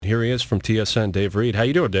Here he is from TSN, Dave Reed. How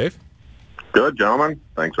you doing, Dave? Good, gentlemen.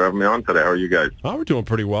 Thanks for having me on today. How are you guys? Oh, we're doing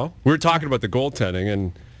pretty well. We were talking about the goaltending,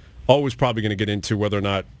 and always probably going to get into whether or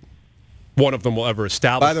not one of them will ever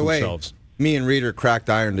establish themselves. By the way, me and Reeder cracked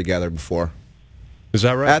iron together before. Is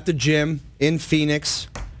that right? At the gym, in Phoenix,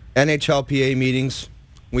 NHLPA meetings,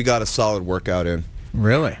 we got a solid workout in.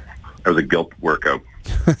 Really? It was a guilt workout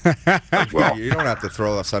as well. You don't have to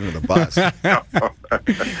throw us under the bus. Hey,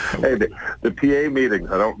 the PA meetings,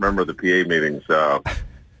 I don't remember the PA meetings,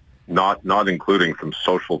 not including some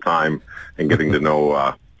social time and getting to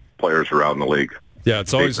know players around the league. Yeah,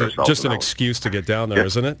 it's always just an excuse to get down there,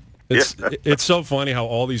 isn't it? It's so funny how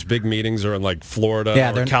all these big meetings are in like Florida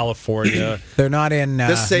or California. They're not in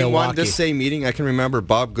Milwaukee. This same meeting, I can remember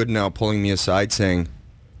Bob Goodenow pulling me aside saying,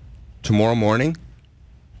 tomorrow morning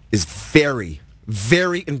is very,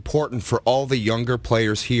 very important for all the younger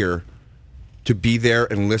players here to be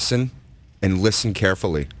there and listen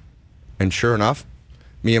carefully. And sure enough,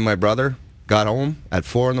 me and my brother got home at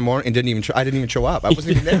 4 a.m. and I didn't even show up. I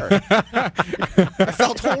wasn't even there. I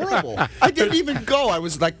felt horrible. I didn't even go. I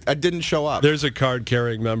was like, I didn't show up. There's a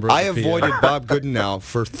card-carrying member of I the PA. avoided Bob Goodenow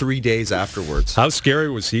for 3 days afterwards. How scary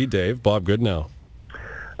was he, Dave, Bob Goodenow?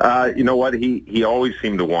 You know what? He always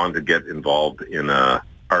seemed to want to get involved in a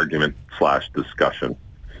argument/discussion.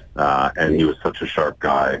 And he was such a sharp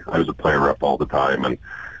guy. I was a player rep all the time,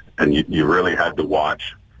 and you really had to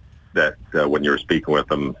watch that when you were speaking with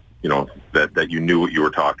him, you know, that you knew what you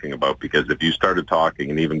were talking about, because if you started talking,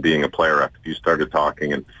 and even being a player rep, if you started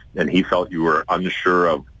talking and he felt you were unsure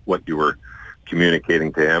of what you were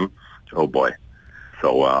communicating to him, oh boy.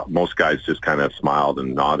 So most guys just kind of smiled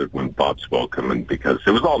and nodded when Bob spoke him, and because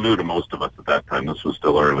it was all new to most of us at that time. This was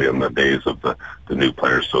still early in the days of the New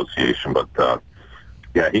Players Association, but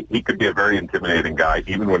yeah, he could be a very intimidating guy,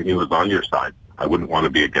 even when he was on your side. I wouldn't want to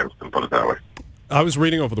be against him, put it that way. I was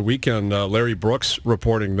reading over the weekend, Larry Brooks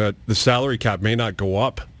reporting that the salary cap may not go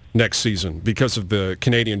up next season because of the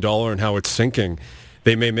Canadian dollar and how it's sinking.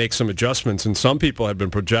 They may make some adjustments, and some people had been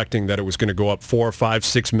projecting that it was going to go up 4, 5,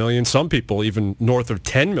 6 million. Some people even north of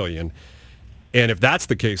 10 million. And if that's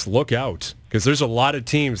the case, look out, because there's a lot of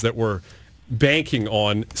teams that were banking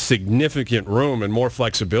on significant room and more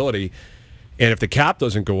flexibility. And if the cap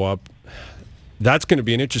doesn't go up, that's going to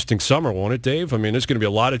be an interesting summer, won't it, Dave? I mean, there's going to be a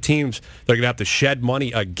lot of teams that are going to have to shed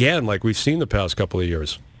money again, like we've seen the past couple of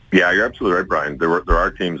years. Yeah, you're absolutely right, Brian. There are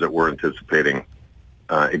teams that were anticipating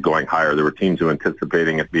it going higher. There were teams who were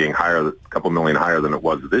anticipating it being higher, a couple million higher than it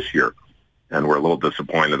was this year, and were a little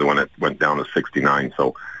disappointed when it went down to 69.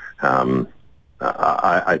 So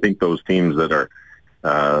I think those teams that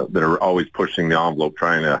are always pushing the envelope,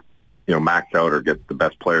 trying to max out or get the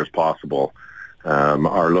best players possible,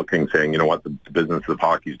 are looking, saying, you know what, the business of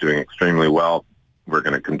hockey is doing extremely well. We're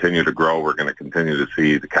going to continue to grow. We're going to continue to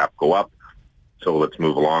see the cap go up. So let's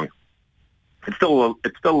move along. It's still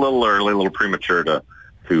a little early, a little premature to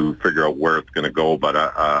figure out where it's going to go. But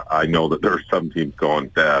I know that there are some teams going,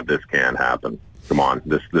 this can't happen. Come on,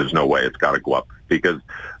 there's no way. It's got to go up, because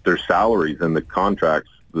their salaries and the contracts,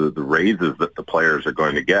 the raises that the players are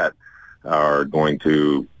going to get are going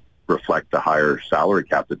to reflect the higher salary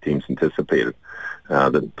cap that teams anticipated.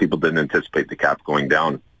 That people didn't anticipate the cap going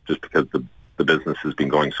down just because the business has been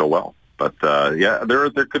going so well. But yeah, there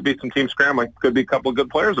could be some teams scrambling. Could be a couple of good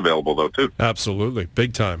players available though too. Absolutely,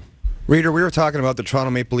 big time. Reeder, we were talking about the Toronto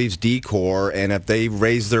Maple Leafs D-core, and if they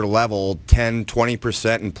raise their level 10,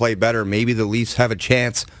 20% and play better, maybe the Leafs have a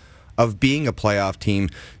chance of being a playoff team.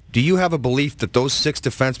 Do you have a belief that those 6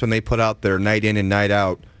 defensemen they put out there night in and night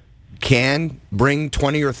out can bring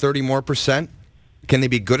 20 or 30 more percent? Can they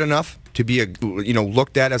be good enough to be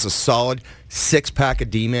looked at as a solid 6-pack of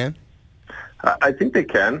D-man? I think they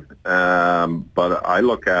can, but I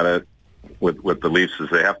look at it with the Leafs as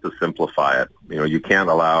they have to simplify it. You can't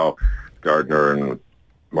allow Gardner and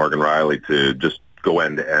Morgan Rielly to just go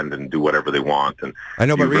end to end and do whatever they want. And I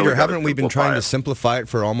know, but Reeder, haven't we been trying to simplify it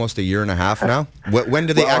for almost a year and a half now? When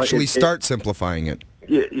do they actually start simplifying it?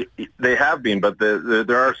 Yeah, they have been, but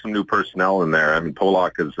there are some new personnel in there. I mean,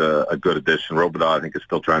 Polak is a good addition. Robidas, I think, is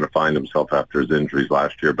still trying to find himself after his injuries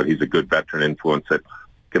last year, but he's a good veteran influence that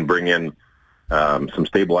can bring in some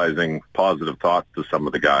stabilizing, positive thoughts to some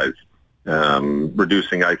of the guys.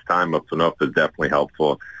 Reducing ice time of Phaneuf is definitely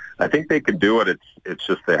helpful. I think they can do it. It's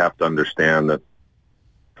just they have to understand that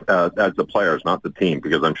as the players, not the team,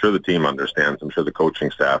 because I'm sure the team understands. I'm sure the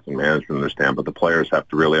coaching staff and management understand, but the players have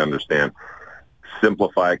to really understand.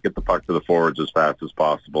 Simplify it, get the puck to the forwards as fast as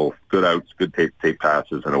possible. Good outs, good tape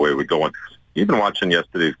passes, and away we go. And even watching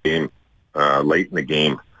yesterday's game, late in the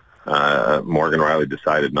game, Morgan Rielly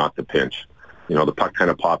decided not to pinch. the puck kind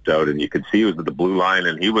of popped out, and you could see he was at the blue line,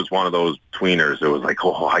 and he was one of those tweeners. It was like,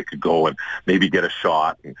 oh, I could go and maybe get a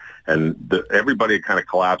shot, and everybody kind of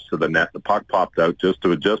collapsed to the net. The puck popped out just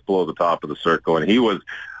below the top of the circle, and he was,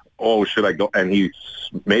 oh, should I go? And he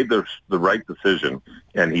made the right decision,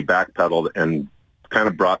 and he backpedaled and kind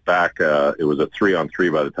of brought back, it was a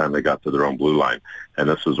 3-on-3 by the time they got to their own blue line, and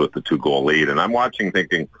this was with the 2-goal lead. And I'm watching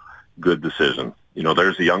thinking, good decision.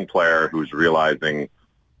 There's a young player who's realizing,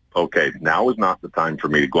 okay, now is not the time for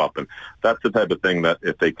me to go up. And that's the type of thing that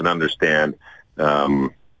if they can understand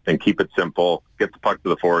and keep it simple, get the puck to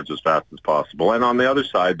the forwards as fast as possible. And on the other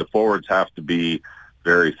side, the forwards have to be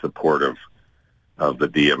very supportive of the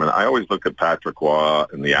D. I mean, I always look at Patrick Roy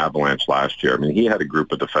and the Avalanche last year. I mean, he had a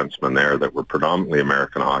group of defensemen there that were predominantly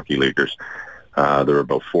American Hockey Leaguers. There were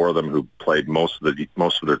about 4 of them who played most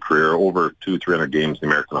of their career, over 200-300 games in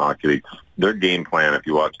the American Hockey League. Their game plan, if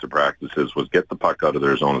you watch the practices, was get the puck out of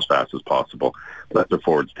their zone as fast as possible, let the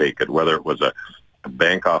forwards take it, whether it was a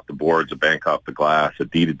bank off the boards, a bank off the glass, a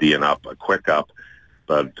D-to-D and up, a quick up.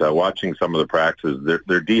 But watching some of the practices,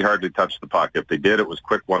 their D hardly touched the puck. If they did, it was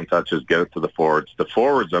quick one-touches, get it to the forwards. The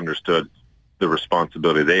forwards understood the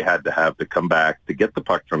responsibility they had to have to come back, to get the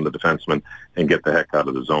puck from the defenseman and get the heck out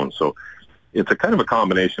of the zone. So it's a kind of a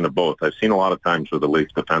combination of both. I've seen a lot of times where the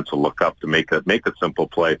Leafs defense will look up to make a simple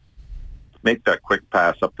play, make that quick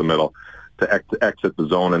pass up the middle to exit the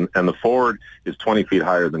zone, and the forward is 20 feet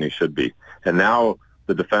higher than he should be. And now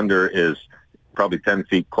the defender is probably 10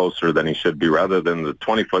 feet closer than he should be. Rather than the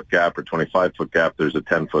 20-foot gap or 25-foot gap, there's a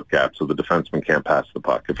 10-foot gap, so the defenseman can't pass the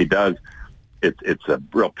puck. If he does, it's a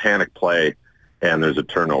real panic play, and there's a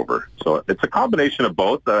turnover. So it's a combination of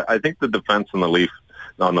both. I think the defense on the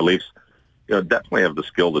Leafs definitely have the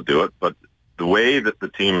skill to do it, but the way that the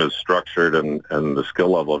team is structured and the skill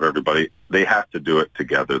level of everybody, they have to do it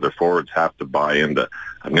together. The forwards have to buy into,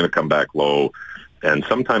 I'm going to come back low, and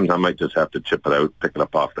sometimes I might just have to chip it out, pick it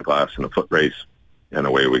up off the glass in a foot race, and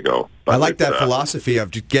away we go. But I like that philosophy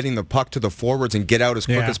of just getting the puck to the forwards and get out as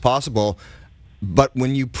quick as possible. But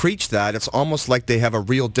when you preach that, it's almost like they have a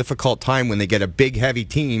real difficult time when they get a big, heavy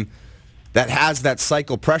team that has that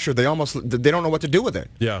cycle pressure. They don't know what to do with it.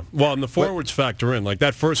 Yeah. Well, and the forwards factor in. Like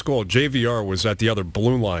that first goal, JVR was at the other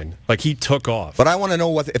blue line. Like he took off. But I want to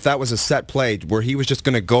know if that was a set play where he was just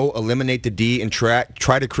going to go eliminate the D and try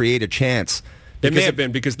to create a chance. It may have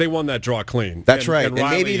been because they won that draw clean. That's right. And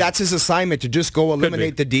maybe that's his assignment, to just go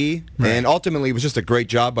eliminate the D. Right. And ultimately, it was just a great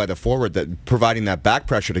job by the forward that providing that back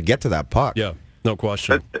pressure to get to that puck. Yeah, no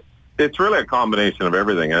question. It's really a combination of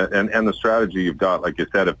everything. And the strategy you've got, like you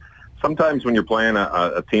said, sometimes when you're playing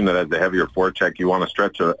a team that has a heavier forecheck, you want to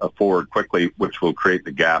stretch a forward quickly, which will create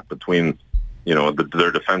the gap between their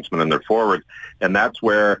defensemen and their forwards. And that's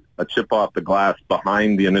where a chip off the glass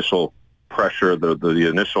behind the initial pressure, the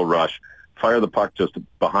initial rush, fire the puck just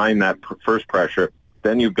behind that first pressure.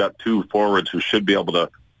 Then you've got 2 forwards who should be able to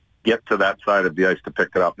get to that side of the ice to pick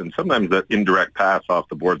it up. And sometimes that indirect pass off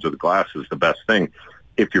the boards of the glass is the best thing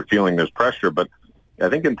if you're feeling there's pressure. But I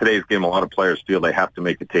think in today's game, a lot of players feel they have to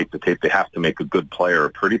make a tape to tape. They have to make a good play or a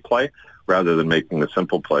pretty play rather than making the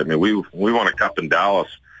simple play. I mean, we won a cup in Dallas.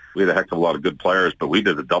 We had a heck of a lot of good players, but we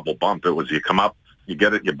did a double bump. It was you come up, you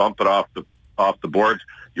get it, you bump it off the boards.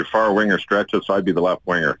 Your far winger stretches, so I'd be the left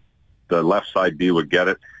winger. The left side D would get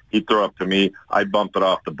it. He'd throw up to me. I'd bump it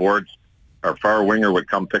off the boards. Our far winger would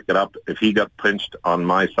come pick it up. If he got pinched on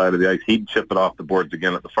my side of the ice, he'd chip it off the boards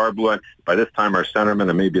again at the far blue end. By this time, our centerman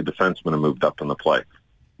and maybe a defenseman have moved up in the play.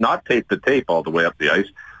 Not tape to tape all the way up the ice.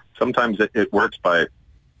 Sometimes it works by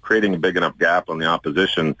creating a big enough gap on the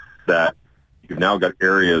opposition that you've now got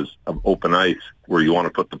areas of open ice where you want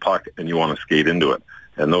to put the puck and you want to skate into it.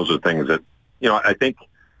 And those are things that, I think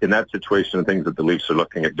in that situation, things that the Leafs are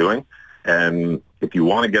looking at doing. And if you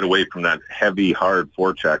want to get away from that heavy, hard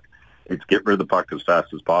forecheck, it's get rid of the puck as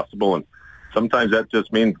fast as possible. And sometimes that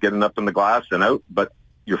just means getting up in the glass and out. But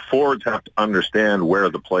your forwards have to understand where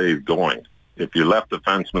the play is going. If your left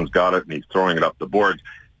defenseman's got it and he's throwing it up the boards,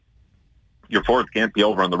 your forwards can't be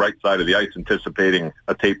over on the right side of the ice anticipating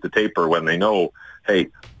a tape-to-taper when they know, hey,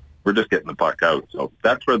 we're just getting the puck out. So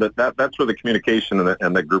that's where that's where the communication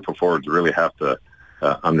and the group of forwards really have to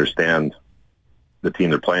understand the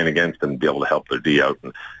team they're playing against and be able to help their D out.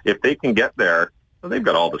 And if they can get there, well, they've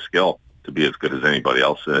got all the skill to be as good as anybody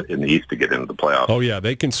else in the East to get into the playoffs. Oh, yeah,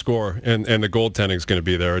 they can score, and the goaltending is going to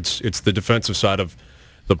be there. It's the defensive side of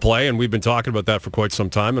the play, and we've been talking about that for quite some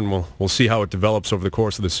time, and we'll see how it develops over the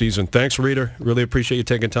course of the season. Thanks, Reeder. Really appreciate you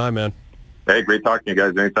taking time, man. Hey, great talking to you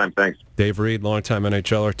guys. Anytime. Thanks. Dave Reed, longtime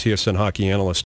NHLer, TSN hockey analyst.